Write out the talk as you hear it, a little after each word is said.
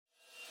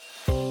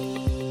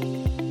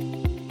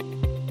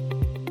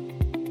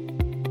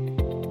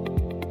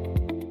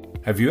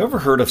Have you ever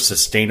heard of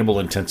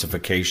sustainable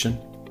intensification?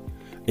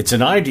 It's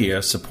an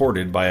idea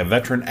supported by a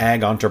veteran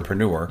ag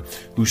entrepreneur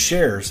who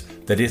shares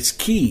that it's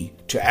key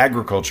to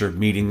agriculture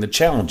meeting the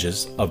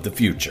challenges of the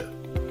future.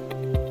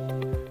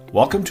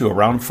 Welcome to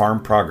Around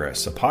Farm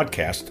Progress, a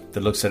podcast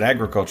that looks at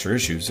agriculture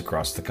issues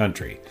across the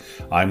country.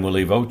 I'm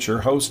Willie Vogt,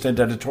 your host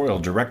and editorial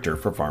director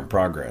for Farm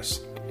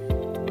Progress.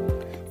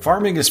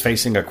 Farming is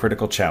facing a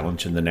critical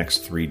challenge in the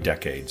next 3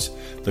 decades.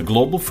 The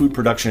global food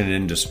production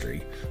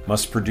industry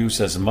must produce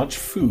as much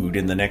food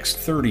in the next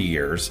 30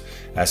 years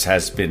as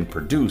has been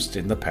produced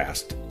in the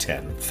past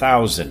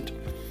 10,000.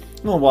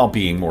 Well, while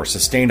being more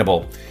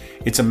sustainable.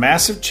 It's a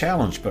massive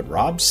challenge, but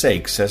Rob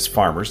Sake says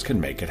farmers can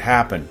make it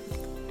happen.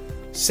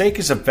 Sake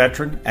is a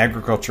veteran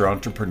agriculture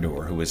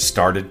entrepreneur who has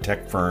started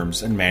tech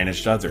firms and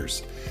managed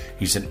others.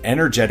 He's an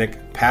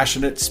energetic,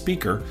 passionate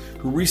speaker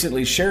who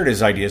recently shared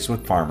his ideas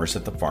with farmers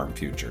at the Farm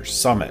Future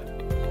Summit.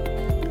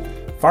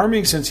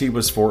 Farming since he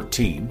was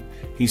 14,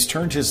 he's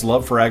turned his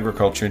love for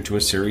agriculture into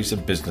a series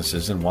of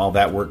businesses, and while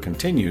that work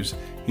continues,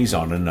 he's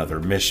on another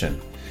mission.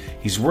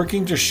 He's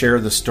working to share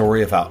the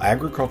story of how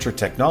agriculture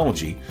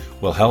technology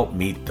will help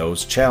meet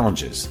those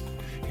challenges.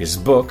 His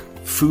book,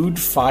 Food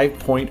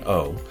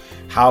 5.0,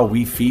 How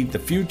We Feed the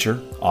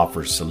Future,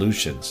 offers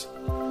solutions.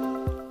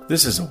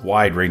 This is a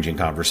wide-ranging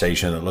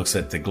conversation that looks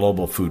at the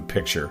global food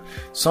picture.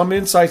 Some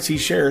insights he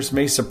shares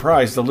may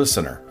surprise the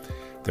listener.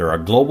 There are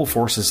global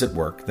forces at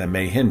work that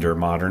may hinder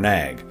modern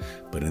ag,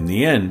 but in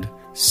the end,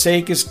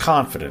 Sake is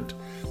confident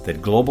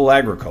that global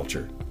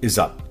agriculture is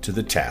up to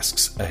the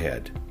tasks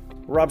ahead.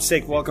 Rob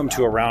Sake, welcome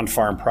to Around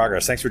Farm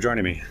Progress. Thanks for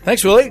joining me.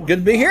 Thanks, Willie. Good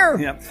to be here.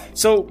 Yeah.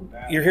 So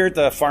you're here at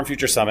the Farm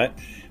Future Summit.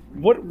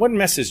 What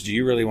message do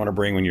you really want to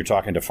bring when you're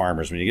talking to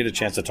farmers, when you get a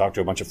chance to talk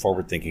to a bunch of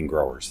forward-thinking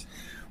growers?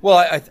 Well,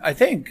 I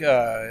think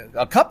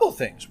a couple of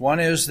things.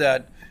 One is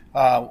that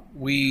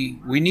we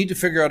need to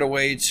figure out a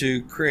way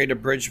to create a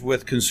bridge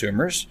with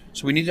consumers.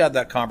 So we need to have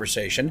that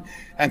conversation.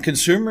 And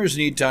consumers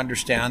need to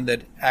understand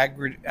that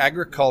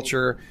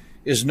agriculture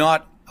is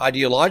not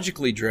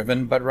ideologically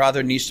driven, but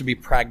rather needs to be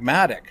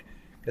pragmatic,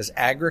 because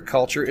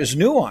agriculture is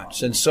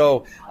nuanced. And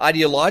so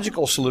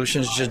ideological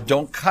solutions just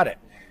don't cut it.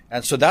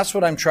 And so that's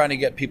what I'm trying to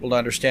get people to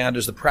understand,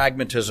 is the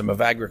pragmatism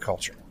of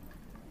agriculture.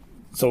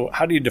 So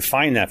how do you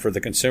define that for the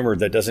consumer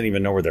that doesn't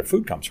even know where their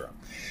food comes from?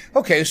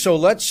 Okay, so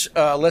let's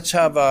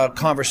have a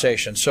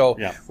conversation. So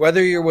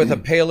whether you're with a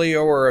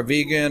paleo or a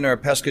vegan or a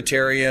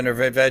pescatarian or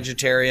a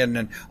vegetarian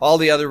and all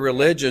the other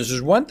religions,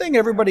 there's one thing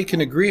everybody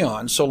can agree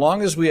on. So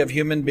long as we have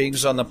human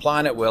beings on the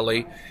planet,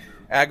 Willie,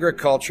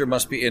 agriculture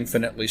must be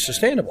infinitely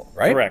sustainable,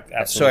 right? Correct,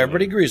 absolutely. So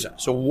everybody agrees on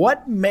that. So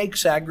what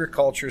makes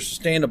agriculture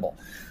sustainable?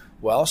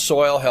 Well,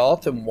 soil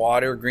health and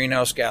water,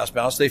 greenhouse gas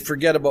balance. They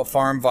forget about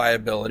farm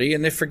viability,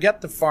 and they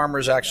forget the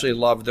farmers actually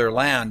love their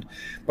land.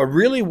 But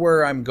really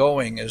where I'm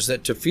going is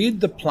that to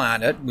feed the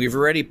planet, we've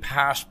already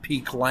passed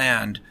peak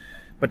land,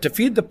 but to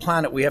feed the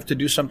planet, we have to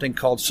do something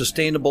called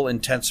sustainable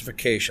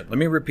intensification. Let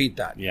me repeat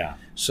that.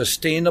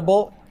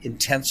 Sustainable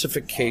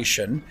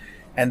intensification.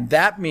 And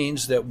that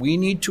means that we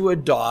need to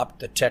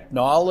adopt the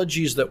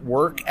technologies that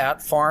work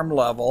at farm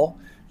level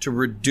to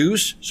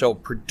reduce,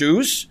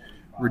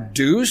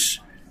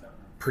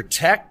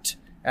 protect,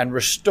 and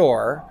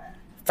restore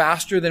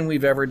faster than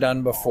we've ever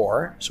done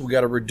before. So we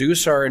got to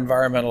reduce our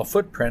environmental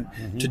footprint.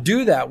 To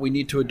do that, we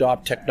need to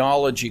adopt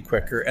technology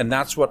quicker, and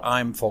that's what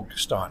I'm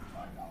focused on.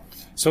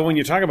 So when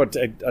you talk about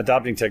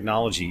adopting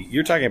technology,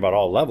 you're talking about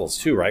all levels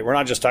too, right? We're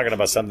not just talking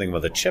about something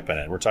with a chip in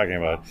it. We're talking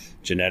about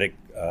genetic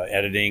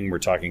editing. We're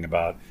talking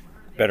about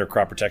better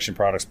crop protection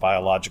products,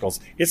 biologicals.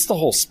 It's the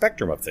whole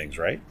spectrum of things,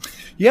 right?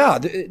 Yeah,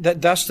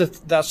 that's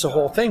the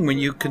whole thing. When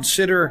you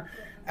consider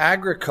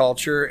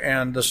agriculture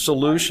and the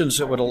solutions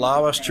that would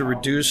allow us to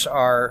reduce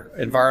our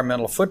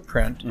environmental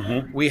footprint,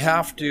 we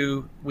have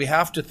to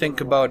think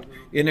about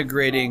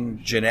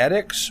integrating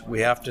genetics.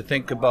 We have to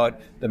think about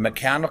the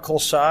mechanical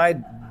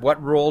side.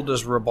 What role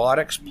does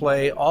robotics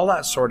play? All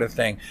that sort of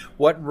thing.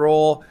 What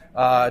role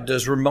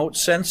does remote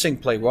sensing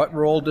play? What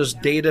role does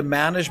data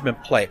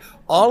management play?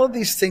 All of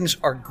these things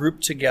are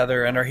grouped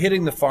together and are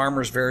hitting the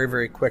farmers very,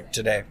 very quick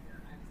today.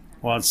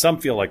 Well, and some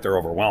feel like they're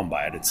overwhelmed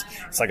by it.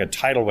 It's like a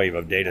tidal wave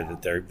of data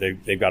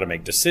that they've got to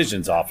make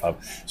decisions off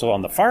of. So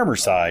on the farmer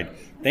side,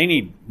 they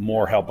need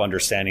more help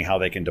understanding how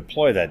they can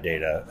deploy that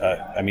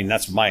data.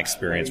 That's my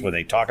experience when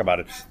they talk about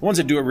it. The ones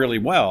that do it really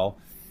well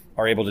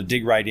are able to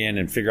dig right in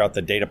and figure out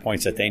the data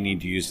points that they need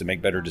to use to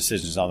make better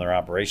decisions on their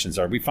operations.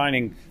 Are we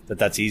finding that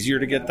that's easier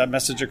to get that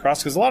message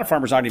across? Because a lot of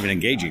farmers aren't even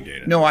engaging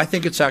data. No, I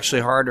think it's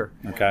actually harder.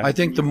 Okay. I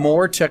think the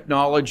more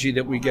technology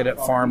that we get at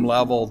farm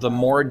level, the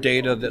more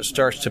data that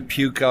starts to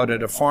puke out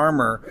at a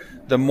farmer,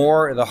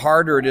 the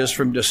harder it is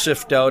for him to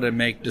sift out and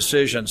make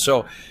decisions.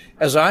 So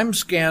as I'm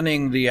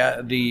scanning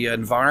the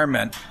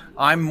environment,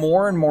 I'm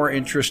more and more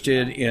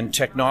interested in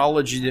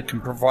technology that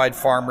can provide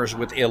farmers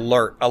with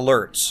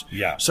alerts.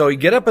 Yeah. So you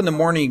get up in the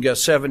morning, you got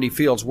 70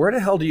 fields. Where the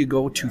hell do you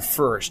go to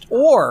first?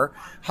 Or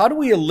how do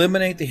we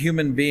eliminate the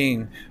human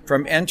being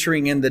from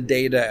entering in the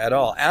data at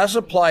all? As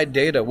applied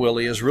data,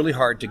 Willie, is really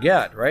hard to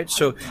get, right?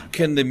 So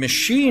can the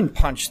machine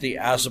punch the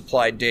as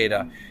applied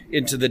data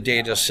into the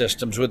data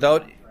systems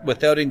without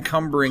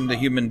encumbering the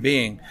human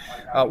being?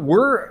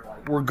 We're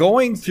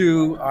going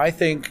through, I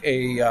think,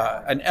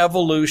 an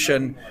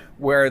evolution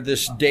where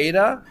this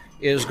data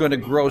is going to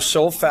grow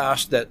so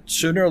fast that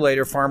sooner or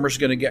later farmers are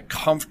going to get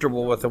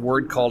comfortable with a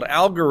word called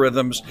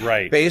algorithms,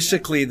 right,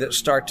 basically that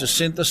start to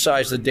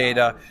synthesize the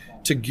data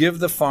to give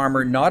the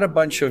farmer not a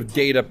bunch of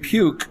data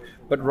puke,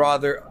 but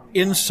rather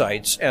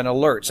insights and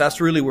alerts.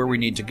 That's really where we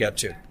need to get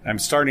to. I'm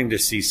starting to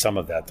see some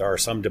of that. There are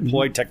some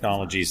deployed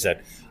technologies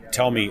that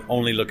tell me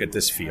only look at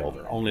this field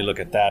or only look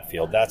at that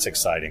field. That's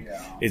exciting.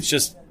 It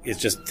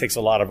just takes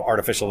a lot of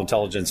artificial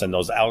intelligence and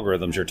those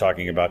algorithms you're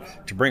talking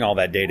about to bring all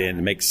that data in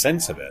to make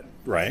sense of it,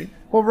 right?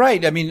 Well,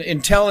 right. I mean,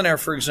 Intellinar,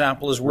 for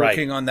example, is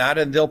working on that,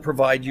 and they'll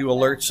provide you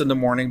alerts in the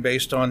morning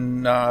based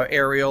on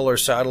aerial or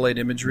satellite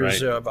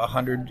imageries of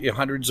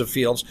hundreds of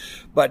fields.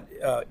 But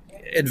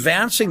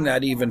advancing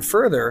that even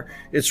further,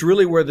 it's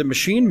really where the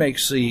machine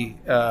makes the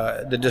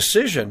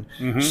decision.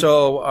 Mm-hmm.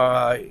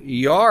 So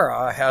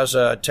Yara has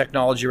a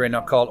technology right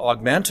now called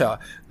Augmenta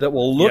that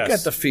will look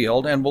at the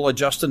field and will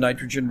adjust the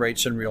nitrogen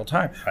rates in real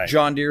time. Right.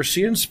 John Deere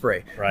See and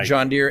Spray,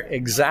 John Deere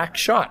Exact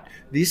Shot.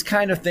 These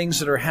kind of things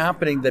that are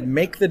happening that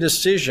make the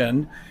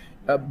decision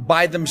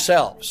by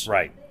themselves.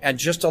 Right. And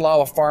just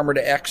allow a farmer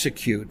to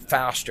execute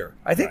faster.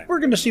 I think we're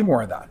going to see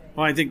more of that.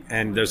 Well, I think,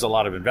 and there's a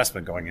lot of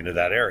investment going into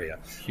that area.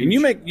 And you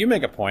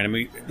make a point. I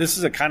mean, this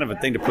is a kind of a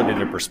thing to put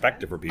into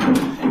perspective for people.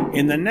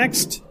 In the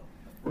next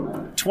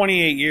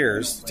 28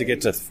 years to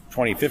get to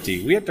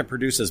 2050, we have to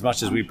produce as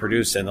much as we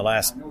produced in the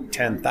last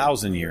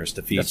 10,000 years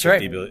to feed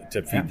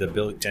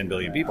 10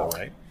 billion people,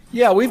 right?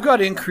 Yeah, we've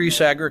got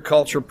increased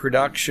agricultural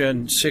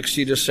production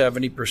 60 to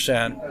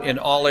 70% in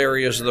all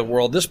areas of the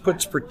world. This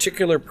puts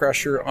particular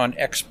pressure on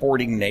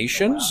exporting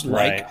nations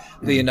like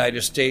the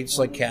United States,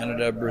 like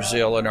Canada,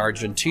 Brazil, and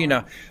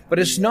Argentina. But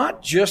it's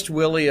not just,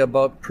 Willie,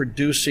 about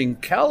producing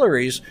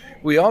calories.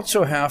 We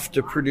also have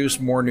to produce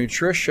more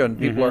nutrition.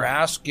 People are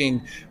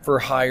asking for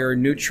higher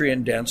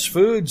nutrient-dense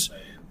foods.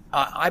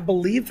 I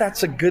believe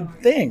that's a good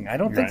thing. I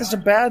don't think that's a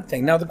bad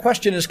thing. Now, the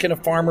question is, can a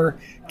farmer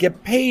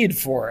get paid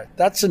for it?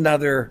 That's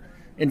another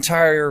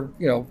entire,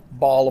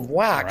 ball of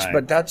wax.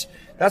 But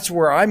that's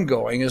where I'm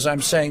going, is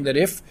I'm saying that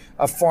if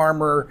a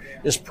farmer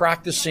is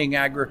practicing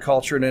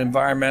agriculture in an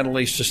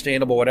environmentally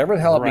sustainable, whatever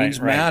the hell it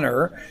means,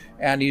 manner,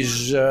 and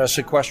he's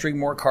sequestering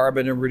more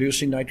carbon and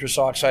reducing nitrous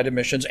oxide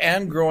emissions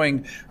and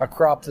growing a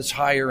crop that's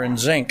higher in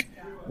zinc,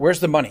 where's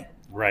the money?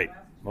 Right.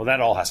 Well,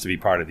 that all has to be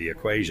part of the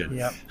equation.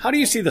 Yep. How do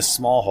you see the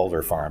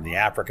smallholder farm, the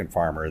African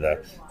farmer,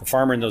 the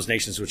farmer in those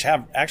nations which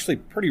have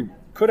actually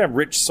could have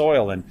rich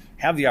soil and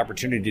have the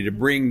opportunity to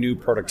bring new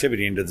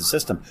productivity into the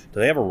system? Do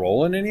they have a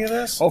role in any of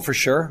this? Oh, for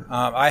sure.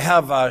 I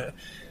have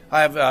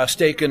a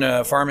stake in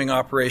a farming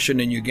operation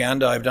in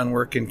Uganda. I've done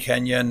work in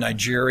Kenya and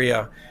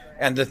Nigeria.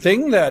 And the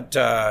thing that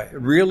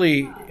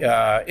really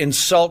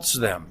insults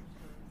them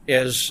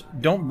is,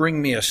 don't bring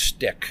me a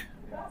stick.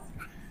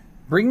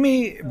 Bring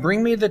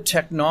me the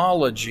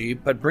technology,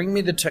 but bring me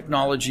the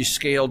technology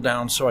scaled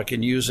down so I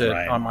can use it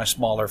on my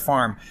smaller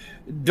farm.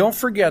 Don't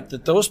forget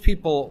that those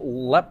people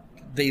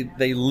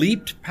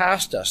leaped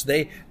past us.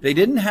 They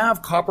didn't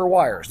have copper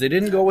wires. They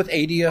didn't go with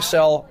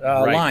ADSL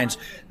lines.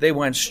 They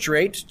went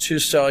straight to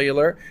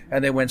cellular,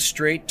 and they went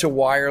straight to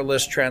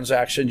wireless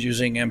transactions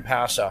using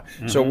M-Pesa.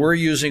 Mm-hmm. So we're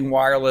using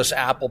wireless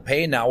Apple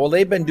Pay now. Well,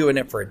 they've been doing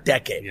it for a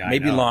decade,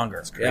 maybe longer.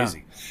 It's crazy.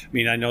 Yeah. I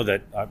mean, I know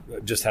that I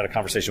just had a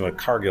conversation with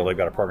Cargill. They've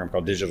got a program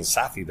called Digital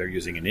Sathi they're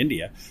using in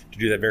India to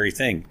do that very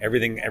thing.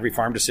 Every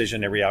farm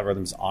decision, every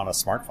algorithm's on a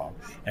smartphone,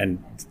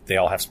 and they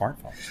all have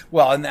smartphones.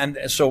 Well, and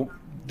so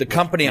the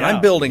company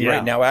I'm building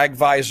right now,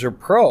 AgVisor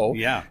Pro.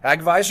 Yeah.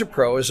 AgVisor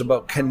Pro is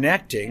about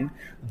connecting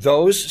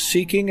those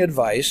seeking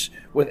advice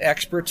with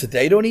experts that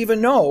they don't even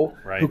know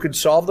who could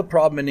solve the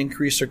problem and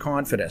increase their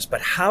confidence.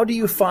 But how do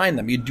you find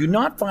them? You do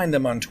not find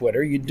them on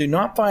Twitter. You do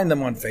not find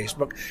them on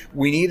Facebook.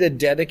 We need a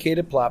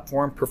dedicated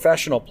platform,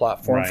 professional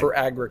platform for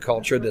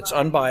agriculture that's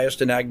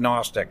unbiased and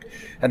agnostic.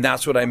 And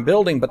that's what I'm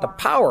building. But the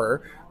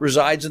power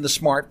resides in the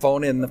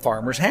smartphone in the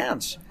farmer's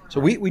hands. So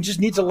we just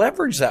need to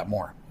leverage that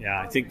more. Yeah,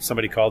 I think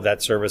somebody called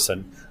that service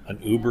an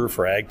Uber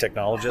for ag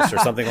technologists or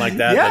something like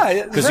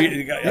that. Because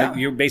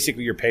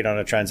you're paid on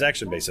a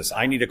transaction basis.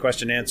 I need a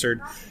question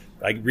answered.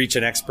 I reach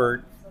an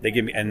expert. They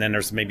give me, and then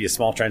there's maybe a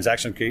small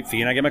transaction fee,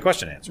 and I get my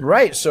question answered.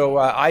 Right. So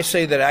I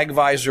say that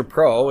AgVisor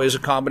Pro is a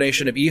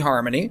combination of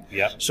eHarmony.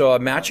 Yep. So a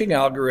matching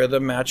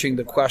algorithm, matching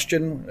the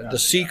question, the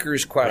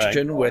seeker's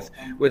question with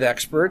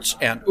experts,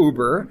 and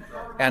Uber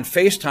and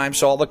FaceTime.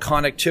 So all the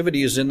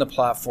connectivity is in the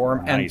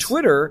platform, and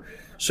Twitter.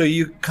 So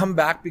you come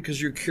back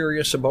because you're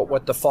curious about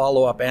what the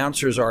follow-up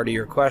answers are to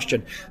your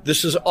question.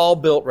 This is all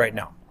built right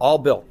now, all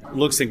built.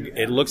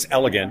 It looks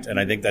elegant, and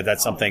I think that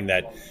that's something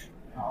that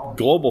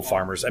global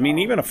farmers, I mean,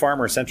 even a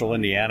farmer in central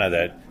Indiana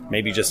that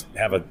maybe just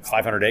have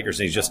 500 acres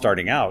and he's just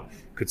starting out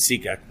could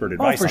seek expert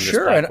advice on this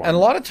sure. platform. And a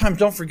lot of times,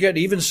 don't forget,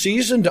 even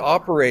seasoned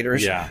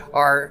operators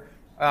are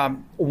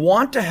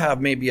want to have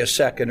maybe a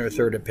second or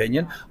third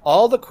opinion.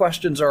 All the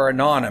questions are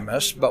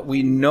anonymous, but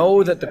we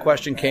know that the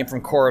question came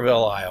from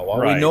Coralville, Iowa.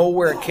 Right. We know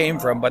where it came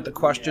from, but the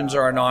questions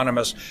are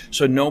anonymous,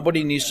 so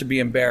nobody needs to be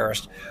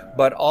embarrassed.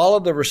 But all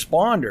of the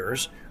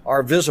responders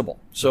are visible.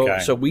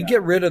 So we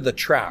get rid of the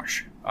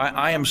trash.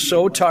 I am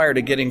so tired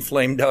of getting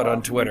flamed out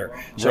on Twitter.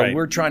 So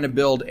we're trying to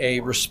build a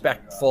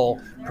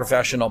respectful,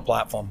 professional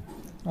platform.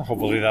 Well,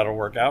 hopefully that'll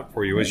work out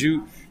for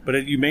you.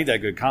 But you made that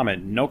good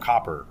comment. No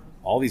copper,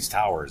 all these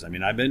towers. I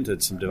mean, I've been to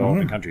some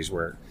developing countries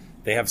where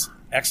they have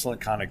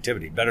excellent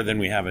connectivity, better than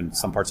we have in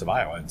some parts of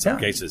Iowa in some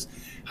cases.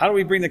 How do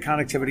we bring the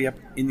connectivity up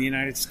in the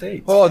United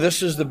States? Oh,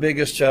 this is the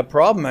biggest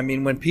problem. I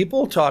mean, when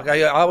people talk,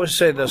 I always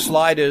say the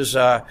slide is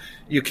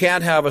you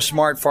can't have a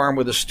smart farm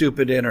with a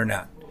stupid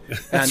internet.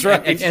 That's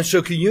right. And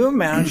so can you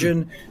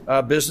imagine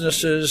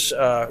businesses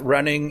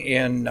running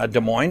in Des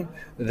Moines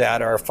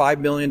that are $5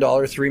 million,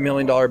 $3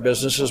 million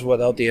businesses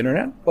without the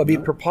internet? Well, it'd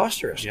be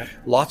preposterous. Yep.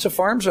 Lots of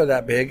farms are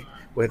that big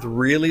with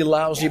really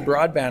lousy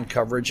broadband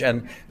coverage.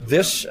 And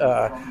this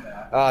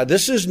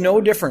is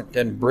no different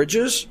than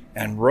bridges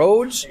and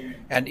roads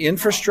and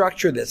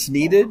infrastructure that's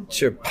needed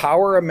to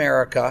power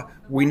America.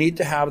 We need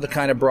to have the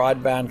kind of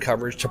broadband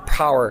coverage to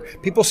power.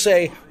 People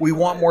say we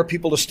want more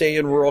people to stay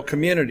in rural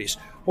communities.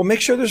 Well,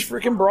 make sure there's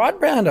freaking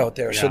broadband out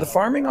there so the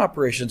farming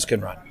operations can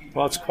run.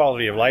 Well, it's a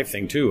quality of life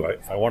thing, too.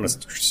 If I want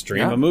to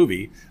stream a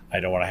movie, I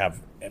don't want to have,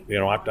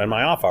 on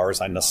my off hours,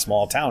 I'm in a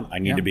small town. I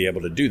need to be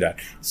able to do that.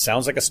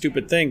 Sounds like a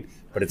stupid thing,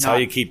 but it's how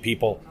you keep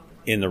people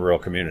in the rural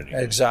community.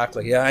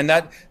 Exactly, yeah.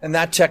 And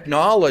that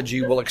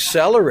technology will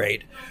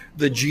accelerate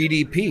the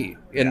GDP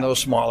in those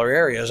smaller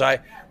areas.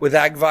 With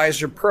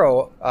AgVisor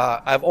Pro,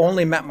 I've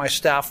only met my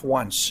staff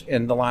once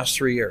in the last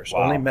 3 years.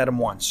 Wow. Only met them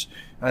once.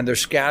 And they're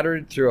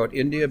scattered throughout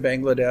India,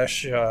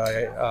 Bangladesh,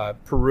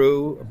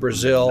 Peru,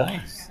 Brazil,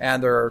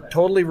 and they're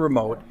totally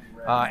remote.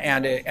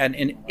 And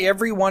in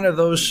every one of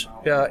those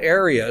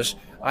areas,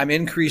 I'm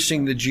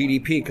increasing the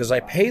GDP because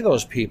I pay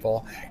those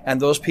people, and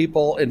those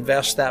people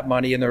invest that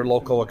money in their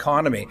local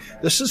economy.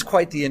 This is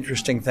quite the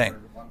interesting thing.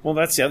 Well,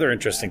 that's the other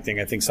interesting thing.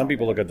 I think some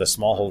people look at the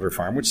smallholder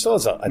farm, which still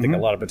has, I think, a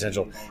lot of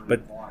potential,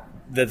 but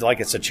that's like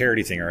it's a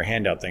charity thing or a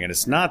handout thing, and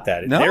it's not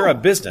that. No. They're a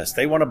business.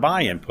 They want to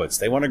buy inputs.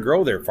 They want to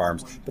grow their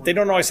farms, but they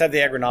don't always have the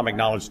agronomic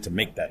knowledge to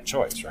make that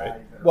choice, right?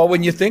 Well,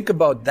 when you think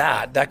about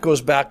that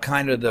goes back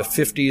kind of the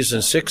 50s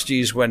and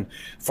 60s when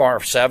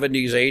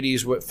 70s,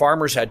 80s,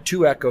 farmers had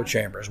two echo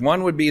chambers.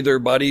 One would be their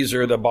buddies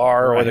or the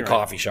bar or the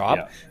coffee shop.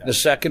 Yeah. The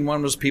second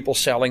one was people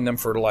selling them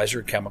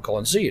fertilizer, chemical,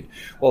 and seed.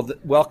 Well,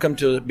 welcome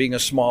to being a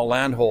small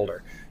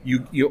landholder.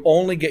 You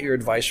only get your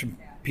advice from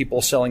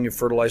people selling you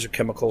fertilizer,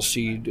 chemical,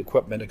 seed,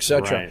 equipment,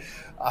 etc. Right.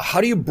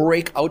 How do you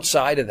break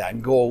outside of that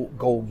and go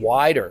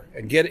wider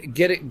and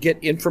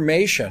get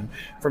information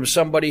from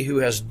somebody who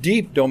has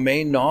deep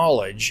domain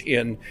knowledge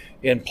in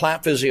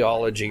plant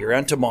physiology or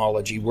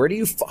entomology?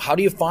 How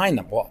do you find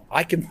them? Well,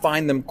 I can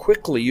find them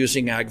quickly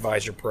using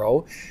AgVisor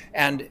Pro,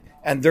 and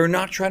they're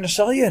not trying to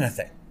sell you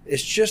anything.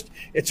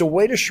 It's a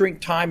way to shrink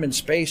time and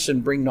space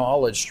and bring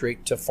knowledge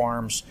straight to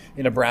farms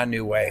in a brand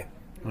new way.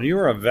 Well, you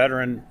were a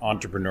veteran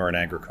entrepreneur in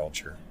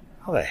agriculture.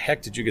 How the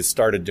heck did you get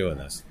started doing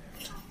this?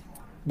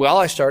 Well,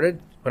 I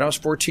started when I was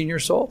 14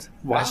 years old.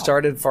 Wow. I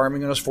started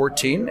farming when I was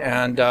 14,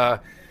 and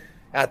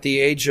at the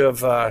age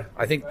of, I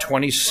think,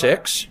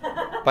 26,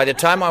 by the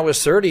time I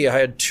was 30, I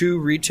had 2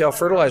 retail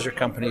fertilizer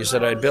companies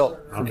that I built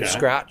from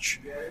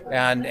scratch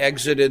and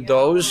exited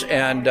those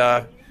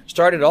and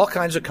started all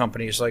kinds of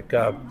companies, like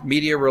a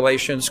media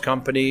relations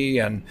company,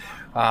 and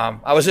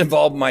I was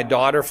involved with my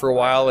daughter for a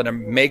while in a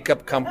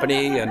makeup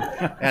company,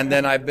 and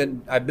then I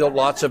built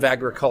lots of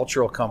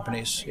agricultural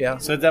companies. Yeah.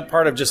 So that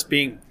part of just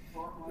being,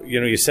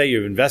 you say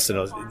you've invested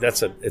in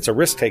those, it's a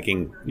risk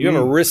taking. You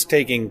have a risk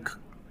taking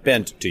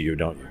bent to you,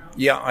 don't you?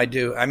 Yeah, I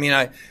do. I mean,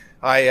 I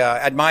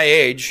at my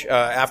age,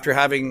 after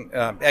having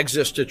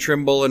exits to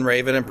Trimble and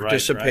Raven and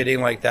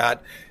participating like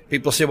that,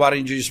 people say, "Why don't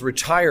you just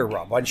retire,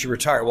 Rob? Why don't you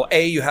retire?" Well,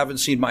 A, you haven't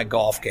seen my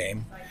golf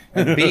game,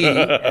 and B,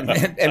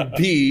 and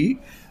B,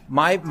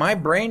 my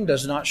brain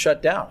does not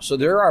shut down. So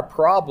there are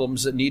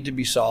problems that need to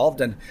be solved,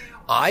 and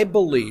I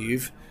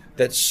believe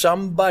that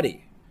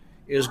somebody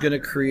is going to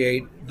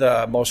create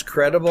the most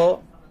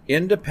credible,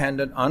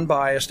 independent,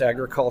 unbiased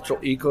agricultural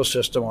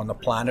ecosystem on the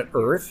planet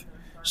Earth.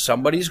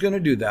 Somebody's going to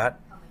do that.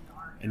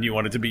 And you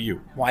want it to be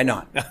you. Why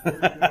not?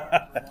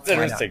 That's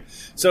interesting.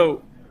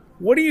 So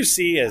what do you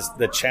see as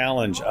the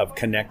challenge of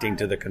connecting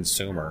to the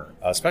consumer,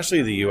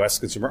 especially the U.S.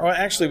 consumer? Well,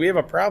 actually, we have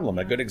a problem.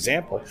 A good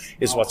example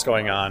is what's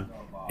going on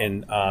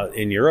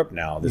in Europe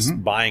now, this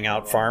buying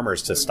out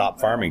farmers to stop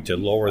farming, to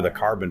lower the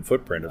carbon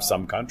footprint of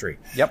some country.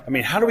 Yep. I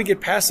mean, how do we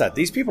get past that?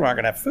 These people aren't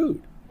going to have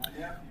food.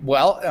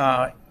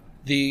 Well,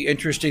 The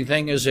interesting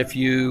thing is if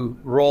you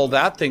roll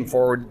that thing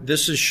forward,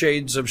 this is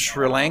shades of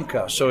Sri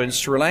Lanka. So in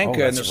Sri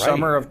Lanka, in the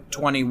summer of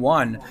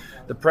 21,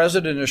 the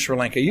president of Sri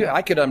Lanka,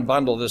 I could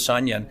unbundle this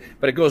onion,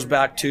 but it goes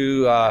back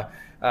to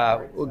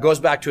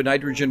a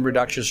nitrogen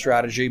reduction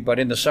strategy. But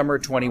in the summer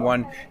of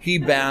 21, he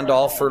banned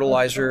all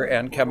fertilizer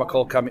and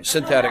chemical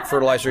synthetic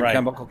fertilizer and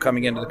chemical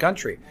coming into the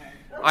country.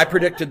 I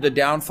predicted the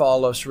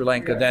downfall of Sri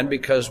Lanka then,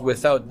 because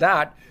without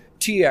that,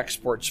 tea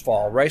exports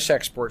fall, rice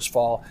exports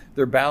fall,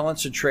 their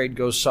balance of trade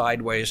goes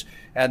sideways,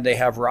 and they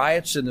have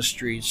riots in the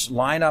streets,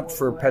 line up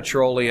for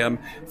petroleum.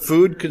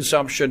 Food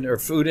consumption or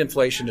food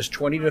inflation is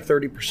 20 to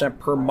 30%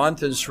 per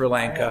month in Sri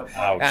Lanka.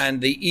 Ouch.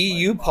 And the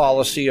EU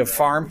policy of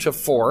farm to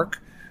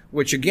fork,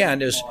 which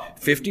again is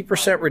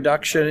 50%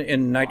 reduction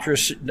in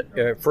nitrous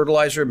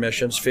fertilizer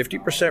emissions,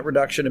 50%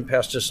 reduction in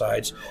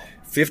pesticides,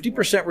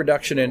 50%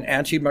 reduction in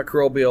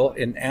antimicrobial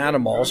in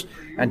animals,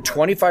 and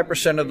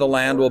 25% of the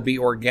land will be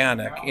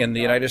organic in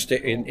the United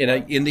States,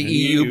 in the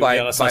EU by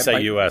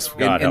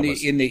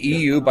in the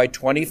EU by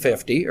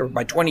 2050 or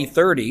by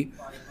 2030.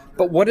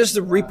 But what is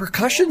the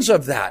repercussions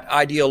of that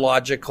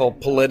ideological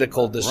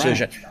political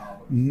decision? Right.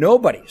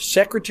 Nobody.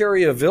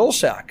 Secretary of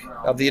Vilsack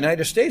of the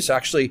United States,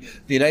 actually,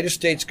 the United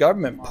States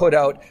government put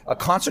out a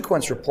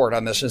consequence report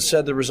on this and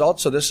said the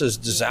results of this is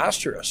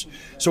disastrous.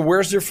 So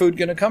where's their food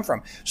going to come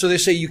from? So they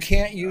say you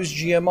can't use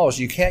GMOs,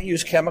 you can't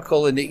use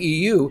chemical in the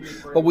EU,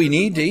 but we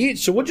need to eat.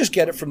 So we'll just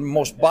get it from the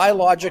most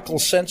biological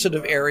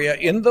sensitive area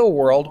in the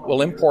world.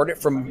 We'll import it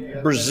from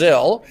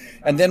Brazil,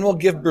 and then we'll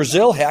give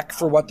Brazil heck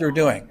for what they're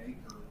doing.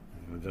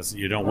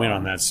 You don't win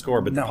on that score,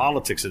 but the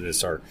politics of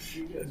this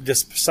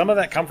does some of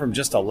that come from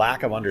just a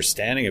lack of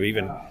understanding of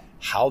even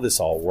how this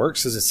all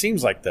works? Because it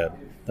seems like the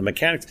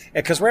mechanics,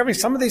 because we're having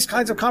some of these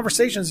kinds of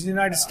conversations in the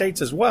United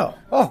States as well.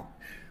 Oh,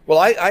 well,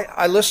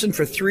 I listened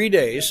for 3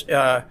 days.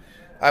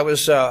 I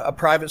was a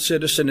private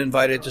citizen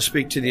invited to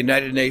speak to the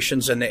United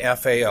Nations and the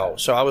FAO.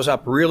 So I was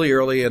up really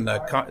early, and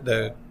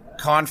the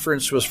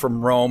conference was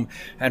from Rome.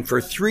 And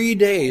for 3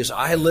 days,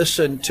 I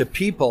listened to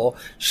people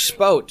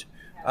spout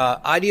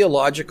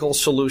ideological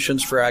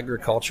solutions for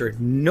agriculture.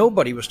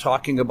 Nobody was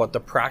talking about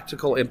the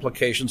practical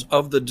implications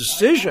of the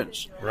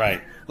decisions.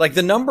 Right. Like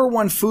the number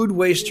one food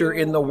waster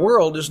in the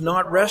world is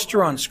not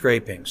restaurant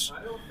scrapings.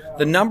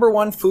 The number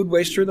one food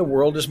waster in the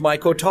world is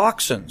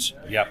mycotoxins.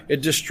 Yep.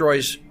 It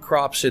destroys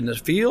crops in the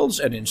fields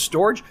and in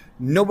storage.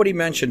 Nobody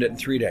mentioned it in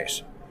 3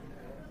 days.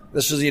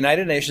 This is the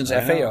United Nations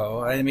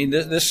FAO. I mean,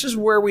 this is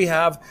where we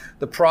have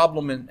the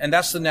problem. And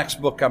that's the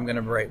next book I'm going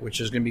to write, which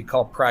is going to be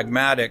called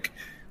Pragmatic,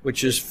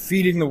 which is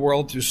feeding the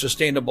world through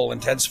sustainable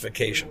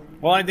intensification.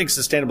 Well, I think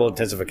sustainable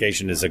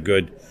intensification is a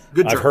good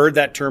term. I've heard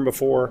that term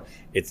before.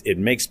 It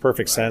makes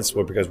perfect sense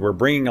because we're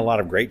bringing a lot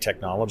of great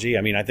technology.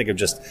 I mean, I think of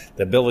just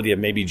the ability of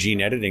maybe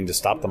gene editing to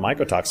stop the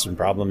mycotoxin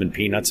problem in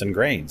peanuts and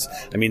grains.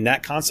 I mean,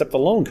 that concept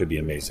alone could be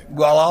amazing.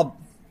 Well,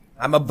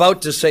 I'm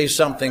about to say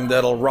something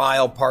that'll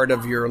rile part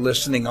of your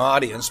listening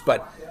audience,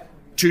 but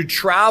to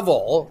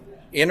travel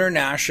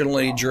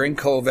internationally during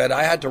COVID,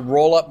 I had to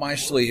roll up my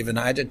sleeve and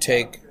I had to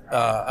take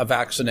a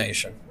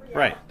vaccination.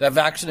 Right. That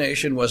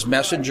vaccination was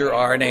messenger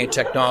RNA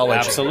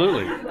technology.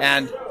 Absolutely.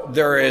 And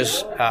there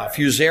is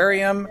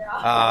fusarium,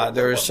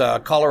 there's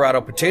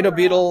Colorado potato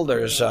beetle,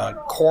 there's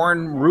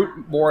corn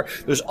root borer,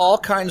 there's all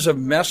kinds of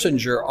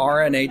messenger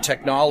RNA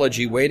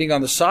technology waiting on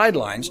the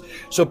sidelines.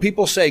 So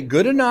people say,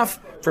 good enough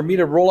for me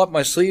to roll up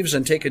my sleeves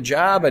and take a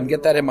jab and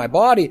get that in my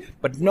body,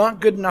 but not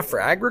good enough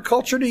for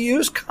agriculture to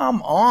use?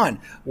 Come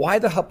on. Why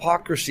the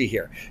hypocrisy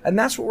here? And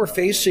that's what we're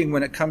facing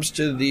when it comes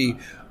to the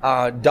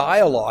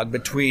dialogue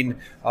between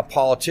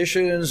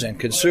politicians and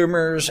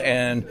consumers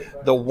and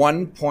the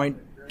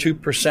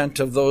 1.2%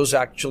 of those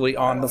actually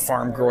on the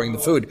farm growing the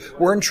food.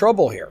 We're in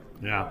trouble here.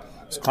 Yeah.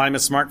 Is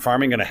climate smart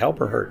farming going to help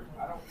or hurt?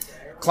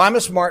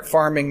 Climate smart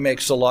farming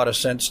makes a lot of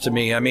sense to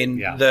me. I mean,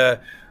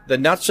 the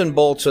nuts and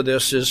bolts of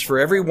this is for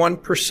every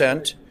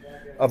 1%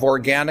 of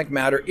organic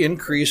matter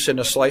increase in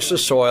a slice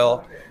of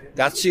soil,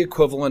 that's the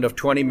equivalent of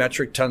 20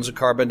 metric tons of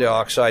carbon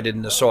dioxide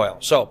in the soil.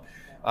 So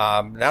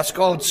that's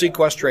called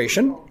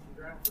sequestration.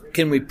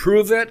 Can we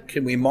prove it?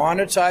 Can we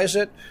monetize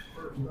it?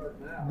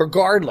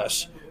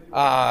 Regardless,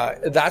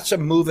 that's a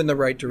move in the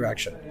right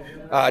direction.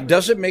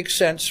 Does it make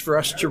sense for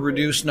us to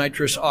reduce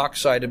nitrous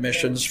oxide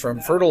emissions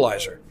from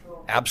fertilizer?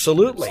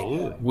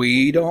 Absolutely.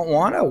 We don't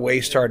want to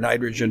waste our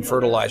nitrogen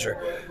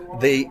fertilizer.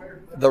 The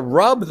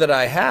rub that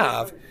I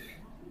have,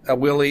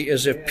 Willie,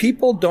 is if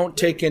people don't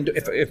take into,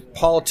 if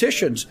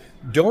politicians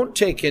don't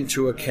take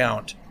into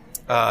account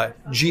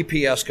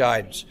GPS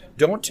guidance,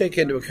 don't take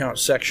into account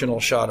sectional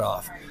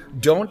shutoff,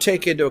 don't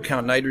take into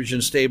account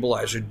nitrogen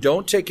stabilizer,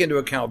 don't take into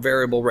account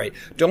variable rate,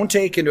 don't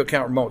take into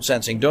account remote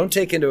sensing, don't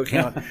take into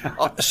account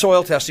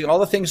soil testing, all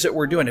the things that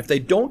we're doing. If they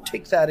don't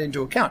take that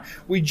into account,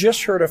 we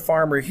just heard a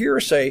farmer here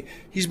say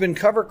he's been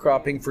cover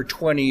cropping for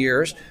 20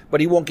 years,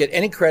 but he won't get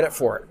any credit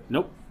for it.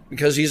 Nope.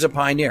 Because he's a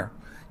pioneer.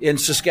 In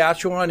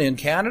Saskatchewan, in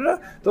Canada,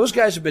 those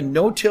guys have been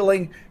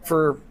no-tilling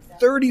for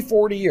 30,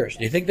 40 years.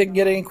 Do you think they can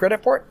get any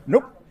credit for it?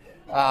 Nope.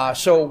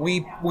 So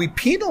we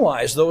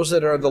penalize those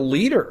that are the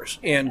leaders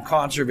in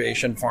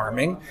conservation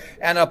farming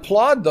and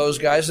applaud those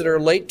guys that are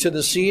late to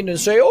the scene and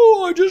say,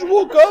 oh, I just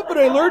woke up and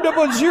I learned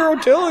about zero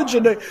tillage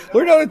and I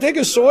learned how to take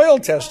a soil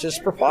test. It's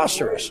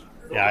preposterous.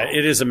 Yeah,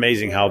 it is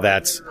amazing how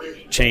that's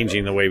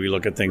changing the way we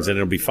look at things, and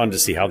it'll be fun to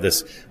see how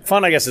this,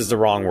 fun I guess is the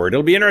wrong word,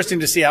 it'll be interesting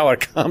to see how it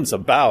comes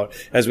about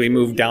as we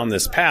move down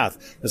this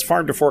path. This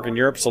farm to fork in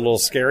Europe's a little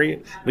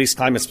scary. At least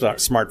climate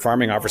smart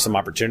farming offers some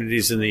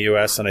opportunities in the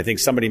U.S., and I think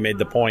somebody made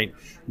the point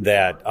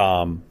that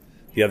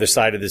the other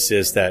side of this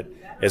is that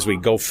as we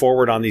go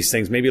forward on these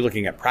things, maybe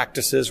looking at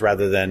practices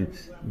rather than,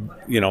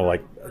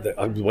 like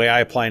the way I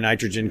apply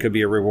nitrogen could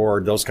be a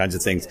reward, those kinds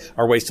of things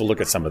are ways to look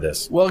at some of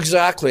this. Well,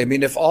 exactly. I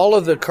mean, if all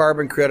of the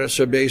carbon credits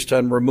are based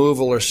on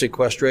removal or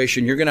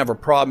sequestration, you're going to have a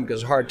problem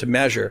because it's hard to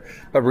measure.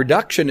 But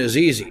reduction is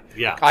easy.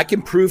 Yeah. I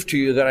can prove to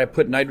you that I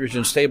put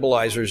nitrogen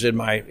stabilizers in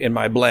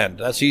my blend.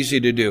 That's easy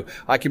to do.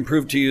 I can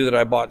prove to you that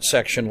I bought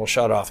sectional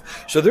shutoff.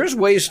 So there's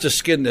ways to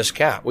skin this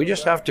cat. We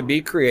just have to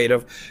be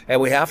creative, and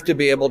we have to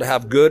be able to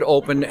have good,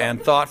 open,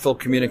 and thoughtful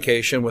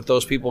communication with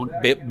those people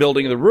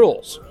building the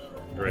rules.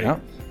 Great. Yeah.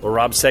 Well,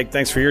 Rob Saik,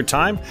 thanks for your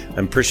time. I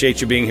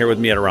appreciate you being here with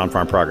me at Around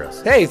Farm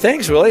Progress. Hey,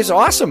 thanks, Willie. It's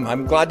awesome.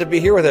 I'm glad to be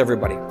here with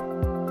everybody.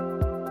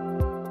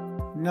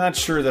 Not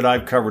sure that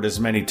I've covered as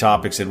many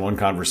topics in one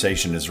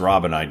conversation as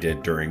Rob and I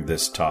did during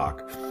this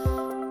talk.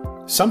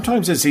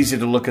 Sometimes it's easy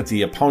to look at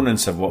the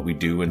opponents of what we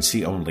do and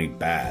see only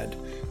bad.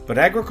 But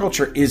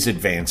agriculture is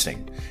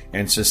advancing,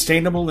 and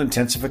sustainable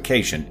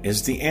intensification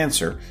is the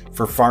answer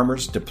for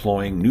farmers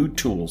deploying new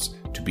tools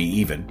to be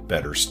even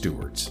better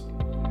stewards.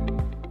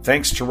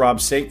 Thanks to Rob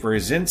Saik for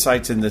his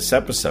insights in this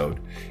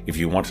episode. If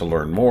you want to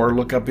learn more,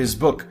 look up his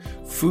book,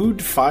 Food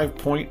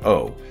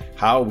 5.0,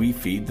 How We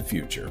Feed the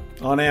Future,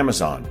 on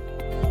Amazon.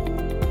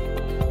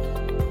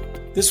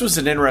 This was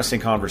an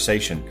interesting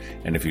conversation,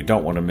 and if you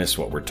don't want to miss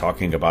what we're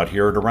talking about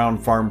here at Around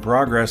Farm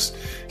Progress,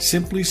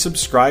 simply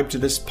subscribe to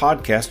this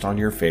podcast on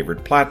your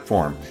favorite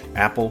platform,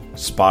 Apple,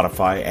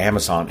 Spotify,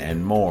 Amazon,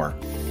 and more.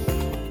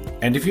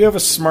 And if you have a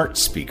smart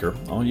speaker,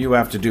 all you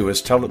have to do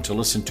is tell it to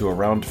listen to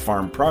Around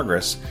Farm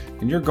Progress,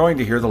 and you're going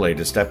to hear the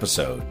latest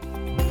episode.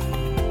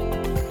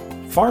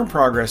 Farm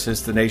Progress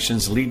is the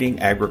nation's leading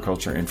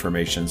agriculture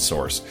information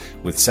source,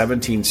 with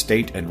 17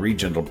 state and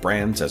regional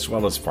brands as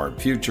well as farm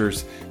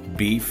futures,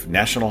 beef,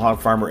 National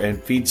Hog Farmer,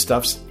 and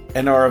feedstuffs,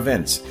 and our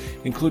events,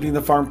 including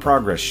the Farm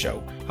Progress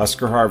Show,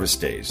 Husker Harvest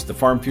Days, the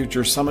Farm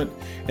Future Summit,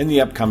 and the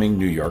upcoming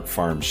New York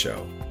Farm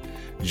Show.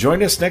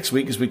 Join us next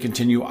week as we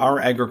continue our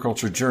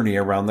agriculture journey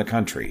around the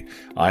country.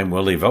 I'm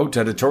Willie Vogt,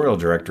 Editorial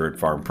Director at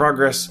Farm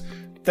Progress.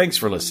 Thanks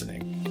for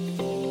listening.